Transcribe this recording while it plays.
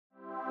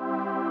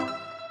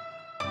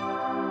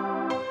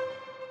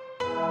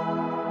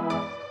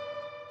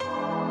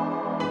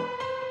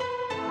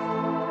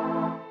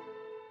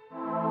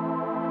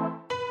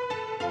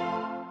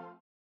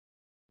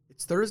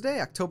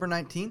Thursday, October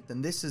 19th,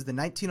 and this is the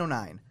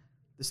 1909.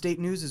 The State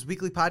News is a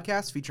weekly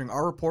podcast featuring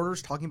our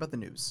reporters talking about the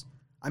news.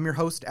 I'm your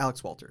host,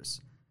 Alex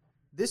Walters.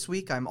 This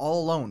week, I'm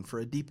all alone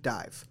for a deep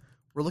dive.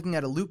 We're looking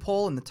at a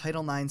loophole in the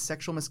Title IX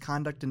sexual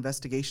misconduct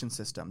investigation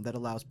system that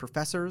allows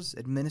professors,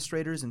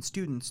 administrators, and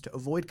students to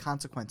avoid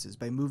consequences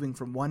by moving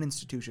from one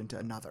institution to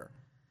another.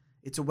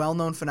 It's a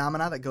well-known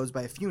phenomenon that goes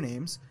by a few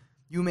names.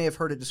 You may have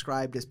heard it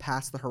described as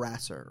pass the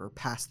harasser or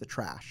pass the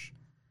trash.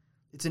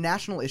 It's a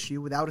national issue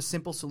without a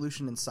simple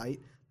solution in sight,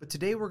 but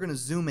today we're going to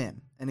zoom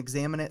in and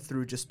examine it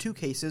through just two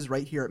cases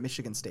right here at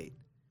Michigan State.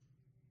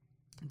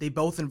 They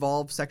both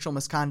involve sexual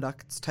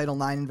misconduct,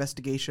 Title IX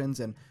investigations,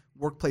 and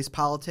workplace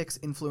politics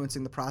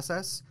influencing the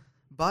process,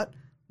 but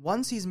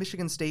one sees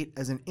Michigan State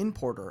as an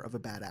importer of a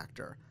bad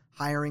actor,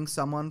 hiring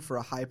someone for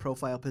a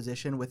high-profile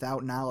position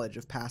without knowledge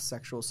of past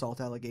sexual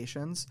assault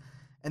allegations,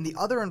 and the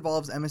other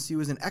involves MSU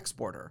as an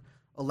exporter,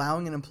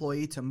 allowing an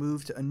employee to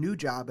move to a new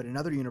job at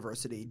another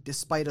university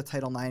despite a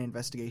Title IX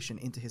investigation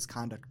into his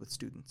conduct with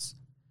students.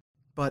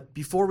 But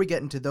before we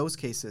get into those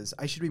cases,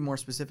 I should be more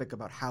specific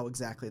about how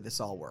exactly this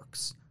all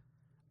works.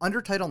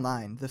 Under Title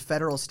IX, the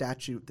federal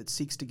statute that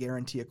seeks to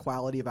guarantee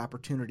equality of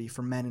opportunity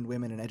for men and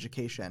women in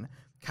education,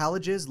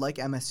 colleges like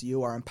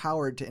MSU are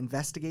empowered to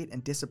investigate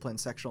and discipline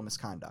sexual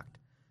misconduct.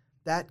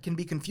 That can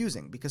be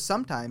confusing because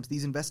sometimes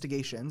these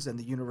investigations and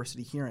the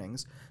university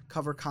hearings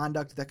cover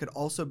conduct that could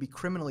also be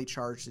criminally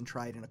charged and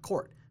tried in a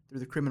court through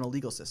the criminal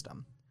legal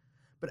system.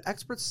 But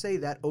experts say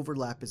that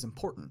overlap is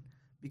important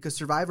because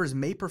survivors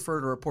may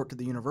prefer to report to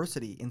the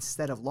university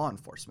instead of law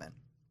enforcement.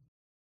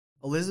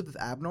 Elizabeth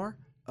Abnor,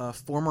 a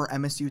former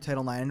MSU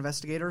Title IX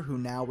investigator who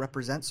now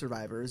represents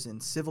survivors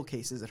in civil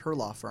cases at her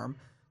law firm,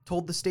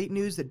 told the State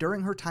News that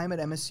during her time at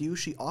MSU,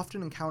 she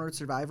often encountered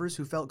survivors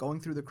who felt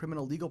going through the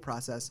criminal legal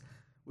process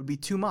would be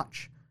too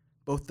much,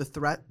 both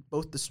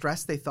the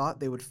stress they thought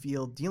they would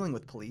feel dealing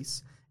with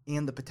police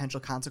and the potential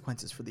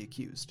consequences for the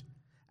accused.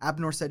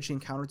 Abnor said she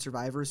encountered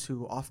survivors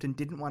who often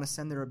didn't want to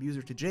send their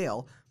abuser to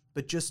jail,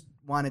 but just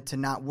wanted to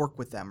not work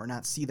with them or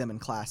not see them in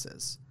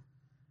classes.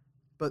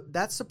 But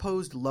that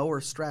supposed lower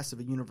stress of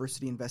a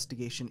university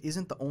investigation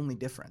isn't the only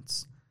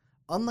difference.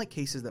 Unlike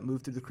cases that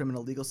move through the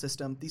criminal legal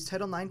system, these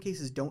Title IX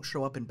cases don't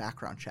show up in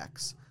background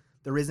checks.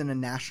 There isn't a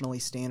nationally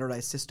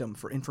standardized system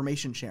for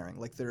information sharing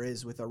like there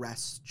is with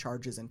arrests,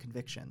 charges, and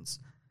convictions.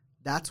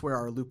 That's where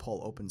our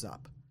loophole opens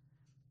up.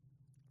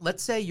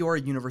 Let's say you're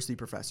a university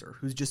professor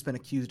who's just been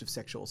accused of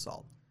sexual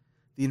assault.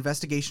 The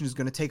investigation is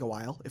going to take a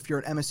while. If you're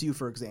at MSU,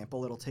 for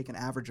example, it'll take an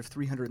average of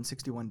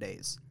 361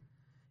 days.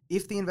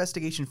 If the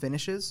investigation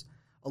finishes,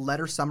 a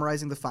letter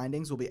summarizing the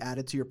findings will be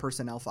added to your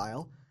personnel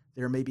file.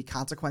 There may be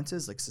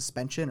consequences like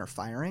suspension or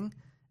firing.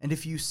 And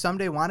if you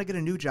someday want to get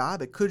a new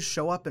job, it could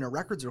show up in a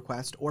records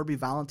request or be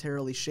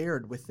voluntarily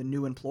shared with the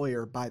new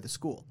employer by the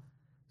school.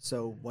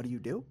 So what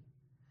do?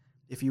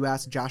 If you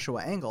ask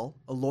Joshua Engel,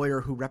 a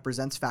lawyer who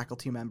represents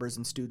faculty members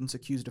and students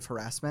accused of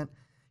harassment,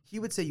 he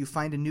would say you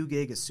find a new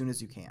gig as soon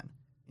as you can.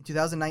 In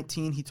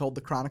 2019, he told the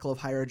Chronicle of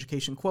Higher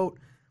Education, quote,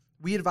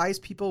 "We advise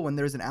people when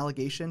there's an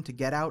allegation to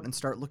get out and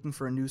start looking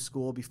for a new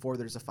school before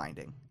there's a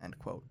finding," end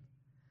quote.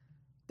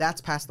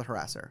 That's pass the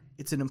harasser.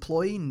 It's an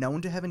employee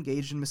known to have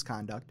engaged in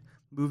misconduct,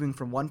 moving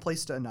from one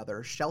place to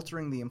another,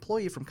 sheltering the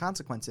employee from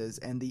consequences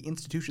and the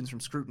institutions from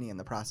scrutiny in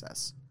the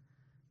process.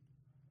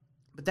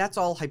 But that's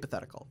all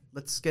hypothetical.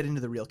 Let's get into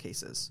the real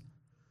cases.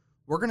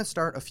 We're going to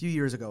start a few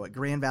years ago at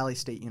Grand Valley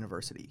State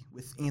University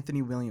with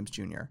Anthony Williams,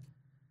 Jr.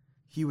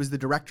 He was the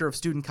director of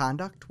student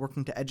conduct,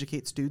 working to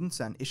educate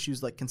students on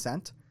issues like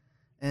consent,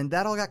 and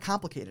that all got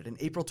complicated in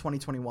April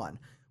 2021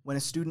 when a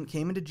student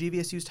came into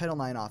GVSU's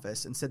Title IX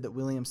office and said that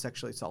Williams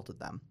sexually assaulted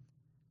them.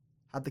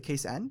 How'd the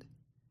case end?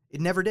 It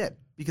never did,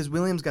 because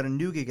Williams got a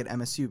new gig at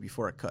MSU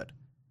before it could.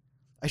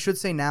 I should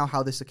say now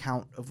how this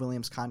account of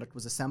Williams' conduct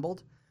was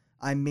assembled.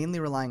 I'm mainly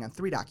relying on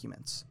three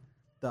documents: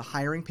 the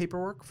hiring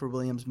paperwork for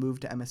Williams'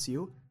 move to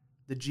MSU,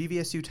 the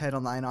GVSU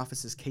Title IX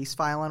office's case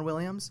file on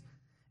Williams,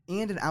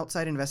 and an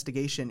outside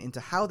investigation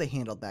into how they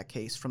handled that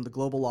case from the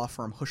global law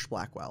firm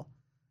Husch-Blackwell.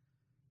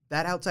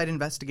 That outside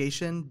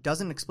investigation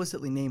doesn't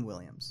explicitly name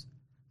Williams,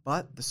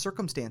 but the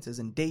circumstances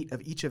and date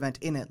of each event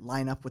in it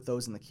line up with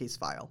those in the case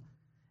file.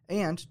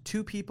 And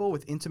two people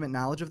with intimate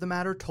knowledge of the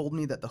matter told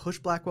me that the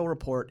Husch-Blackwell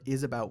report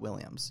is about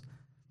Williams.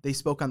 They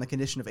spoke on the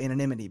condition of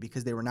anonymity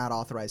because they were not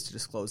authorized to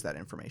disclose that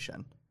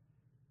information.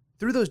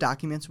 Through those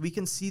documents, we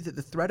can see that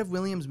the threat of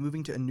Williams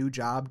moving to a new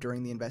job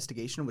during the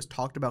investigation was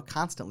talked about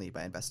constantly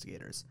by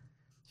investigators.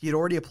 He had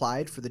already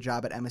applied for the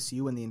job at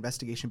MSU when the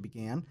investigation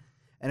began,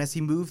 and as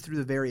he moved through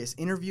the various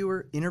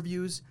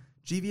interviews,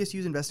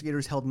 GVSU's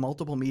investigators held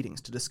multiple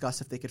meetings to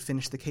discuss if they could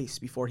finish the case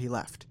before he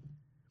left.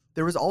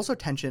 There was also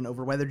tension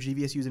over whether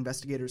GVSU's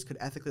investigators could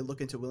ethically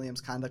look into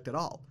Williams' conduct at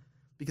all,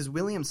 because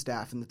Williams'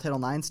 staff and the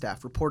Title IX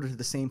staff reported to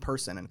the same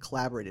person and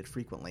collaborated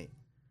frequently.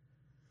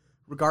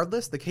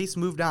 Regardless, the case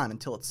moved on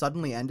until it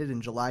suddenly ended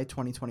in July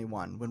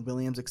 2021 when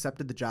Williams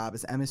accepted the job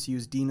as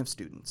MSU's Dean of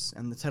Students,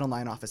 and the Title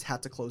IX office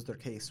had to close their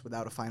case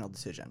without a final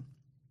decision.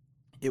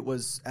 It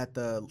was at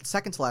the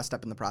second to last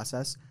step in the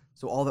process,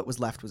 so all that was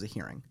left was a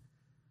hearing.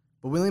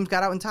 But Williams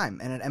got out in time,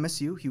 and at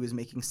MSU, he was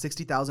making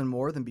 $60,000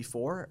 more than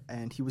before,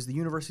 and he was the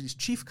university's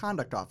chief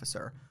conduct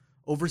officer,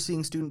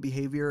 overseeing student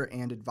behavior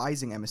and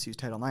advising MSU's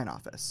Title IX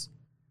office.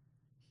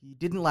 He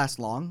didn't last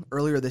long.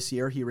 Earlier this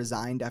year, he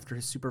resigned after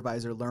his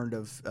supervisor learned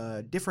of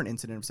a different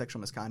incident of sexual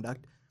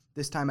misconduct,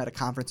 this time at a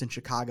conference in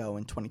Chicago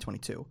in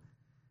 2022.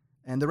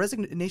 And the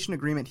resignation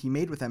agreement he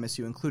made with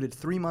MSU included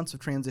 3 months of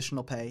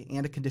transitional pay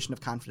and a condition of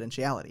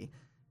confidentiality.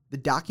 The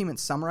document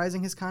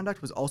summarizing his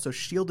conduct was also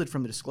shielded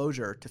from the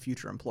disclosure to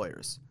future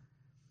employers.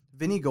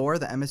 Vinnie Gore,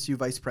 the MSU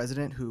vice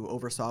president who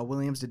oversaw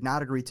Williams, did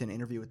not agree to an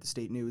interview with the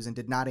State News and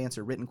did not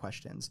answer written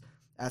questions,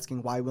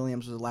 asking why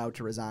Williams was allowed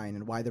to resign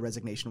and why the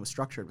resignation was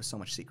structured with so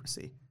much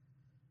secrecy.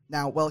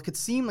 Now, while it could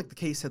seem like the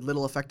case had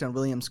little effect on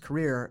Williams'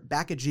 career,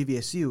 back at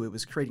GVSU it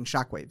was creating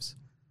shockwaves.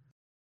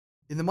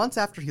 In the months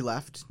after he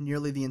left,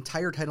 nearly the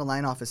entire Title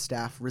IX office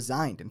staff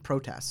resigned in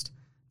protest.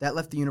 That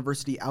left the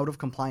university out of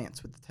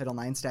compliance with the Title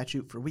IX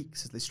statute for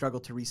weeks as they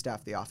struggled to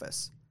restaff the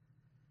office.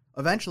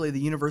 Eventually, the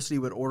university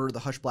would order the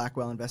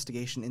Hush-Blackwell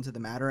investigation into the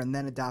matter and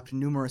then adopt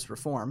numerous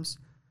reforms.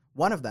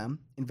 One of them,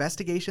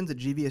 investigations at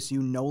GVSU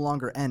no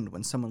longer end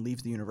when someone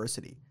leaves the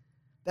university.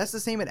 That's the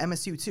same at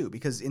MSU too,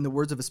 because in the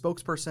words of a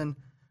spokesperson,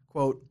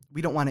 quote,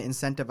 "We don't want to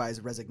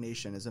incentivize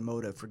resignation as a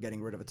motive for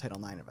getting rid of a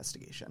Title IX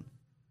investigation."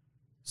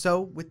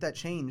 So, with that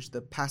change,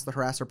 the Pass the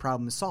Harasser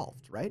problem is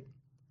solved, right?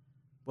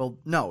 Well,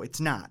 no, it's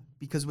not,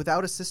 because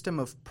without a system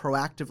of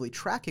proactively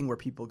tracking where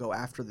people go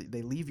after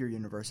they leave your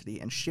university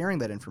and sharing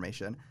that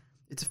information,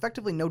 it's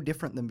effectively no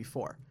different than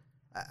before.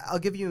 I'll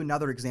give you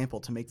another example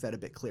to make that a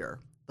bit clearer.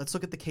 Let's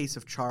look at the case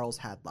of Charles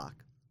Hadlock.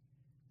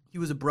 He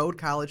was a Broad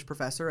College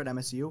professor at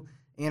MSU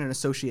and an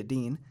associate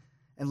dean,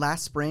 and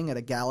last spring at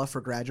a gala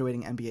for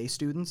graduating MBA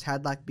students,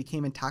 Hadlock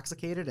became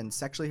intoxicated and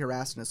sexually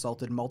harassed and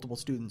assaulted multiple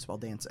students while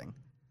dancing.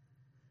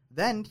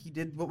 Then he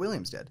did what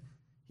Williams did.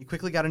 He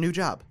quickly got a new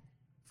job.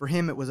 For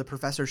him, it was a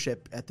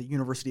professorship at the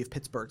University of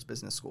Pittsburgh's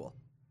business school.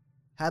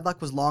 Hadlock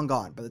was long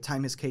gone by the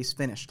time his case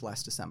finished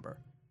last December.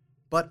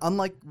 But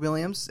unlike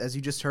Williams, as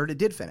you just heard, it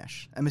did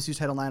finish. MSU's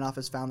Title IX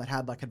office found that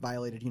Hadlock had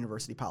violated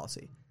university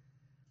policy.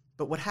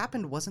 But what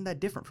happened wasn't that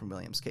different from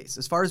Williams' case.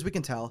 As far as we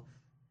can tell,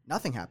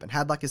 nothing happened.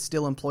 Hadlock is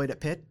still employed at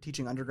Pitt,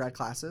 teaching undergrad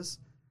classes.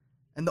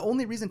 And the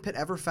only reason Pitt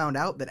ever found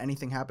out that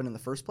anything happened in the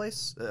first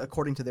place,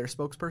 according to their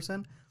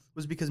spokesperson,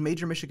 was because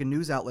major Michigan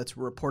news outlets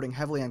were reporting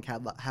heavily on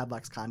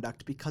Hadlock's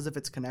conduct because of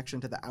its connection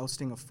to the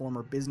ousting of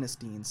former business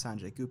dean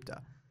Sanjay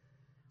Gupta.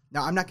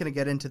 Now, I'm not going to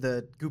get into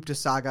the Gupta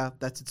saga.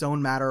 That's its own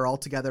matter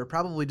altogether,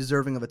 probably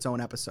deserving of its own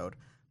episode.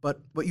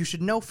 But what you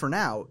should know for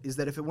now is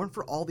that if it weren't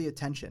for all the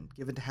attention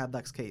given to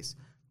Hadlock's case,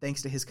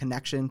 thanks to his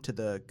connection to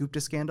the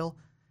Gupta scandal,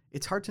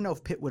 it's hard to know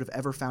if Pitt would have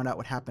ever found out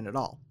what happened at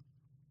all.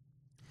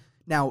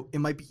 Now,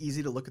 it might be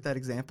easy to look at that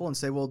example and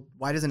say, well,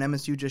 why doesn't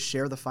MSU just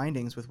share the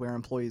findings with where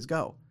employees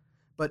go?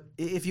 But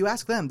if you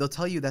ask them, they'll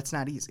tell you that's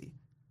not easy.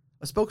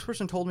 A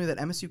spokesperson told me that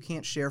MSU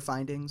can't share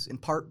findings, in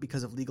part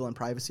because of legal and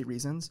privacy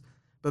reasons,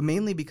 but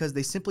mainly because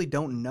they simply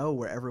don't know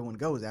where everyone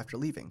goes after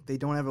leaving. They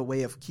don't have a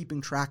way of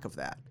keeping track of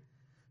that.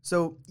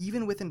 So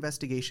even with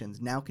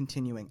investigations now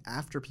continuing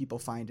after people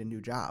find a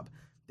new job,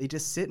 they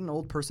just sit in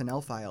old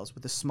personnel files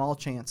with a small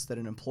chance that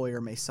an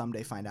employer may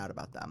someday find out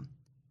about them.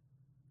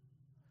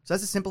 So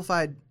that's a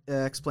simplified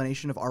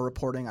explanation of our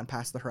reporting on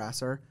Pass the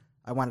Harasser.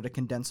 I wanted to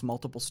condense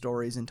multiple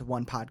stories into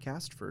one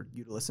podcast for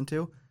you to listen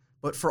to.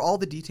 But for all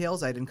the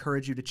details, I'd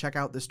encourage you to check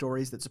out the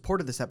stories that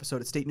supported this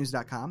episode at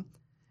statenews.com.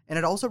 And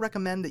I'd also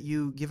recommend that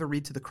you give a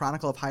read to the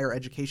Chronicle of Higher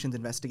Education's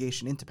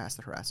investigation into Pass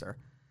the Harasser.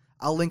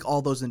 I'll link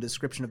all those in the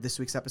description of this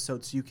week's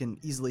episode so you can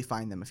easily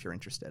find them if you're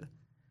interested.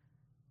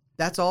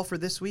 That's all for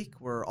this week.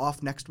 We're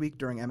off next week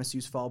during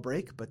MSU's fall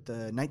break, but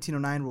the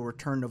 1909 will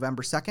return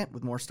November 2nd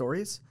with more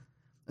stories.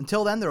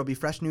 Until then, there will be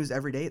fresh news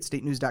every day at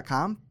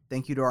statenews.com.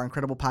 Thank you to our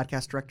incredible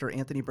podcast director,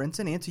 Anthony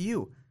Brinson, and to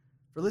you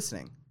for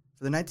listening.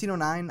 For the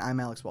 1909, I'm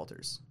Alex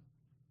Walters.